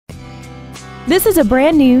This is a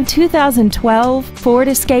brand new 2012 Ford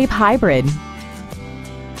Escape Hybrid.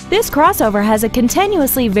 This crossover has a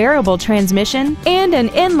continuously variable transmission and an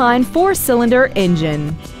inline 4-cylinder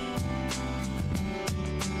engine.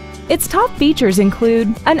 Its top features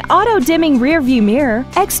include an auto-dimming rearview mirror,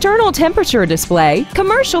 external temperature display,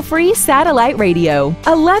 commercial-free satellite radio,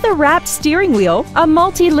 a leather-wrapped steering wheel, a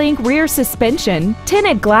multi-link rear suspension,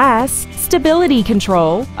 tinted glass, stability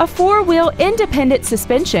control, a 4-wheel independent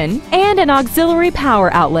suspension, and an auxiliary power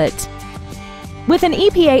outlet. With an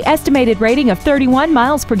EPA estimated rating of 31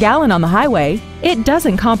 miles per gallon on the highway, it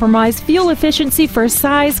doesn't compromise fuel efficiency for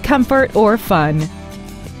size, comfort, or fun.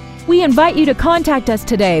 We invite you to contact us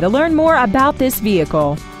today to learn more about this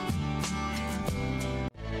vehicle.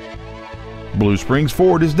 Blue Springs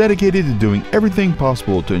Ford is dedicated to doing everything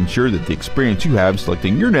possible to ensure that the experience you have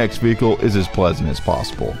selecting your next vehicle is as pleasant as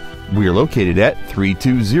possible. We are located at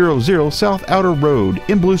 3200 South Outer Road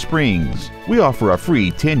in Blue Springs. We offer a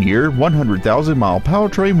free 10-year, 100,000-mile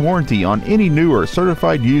powertrain warranty on any new or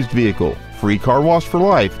certified used vehicle, free car wash for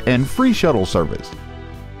life, and free shuttle service.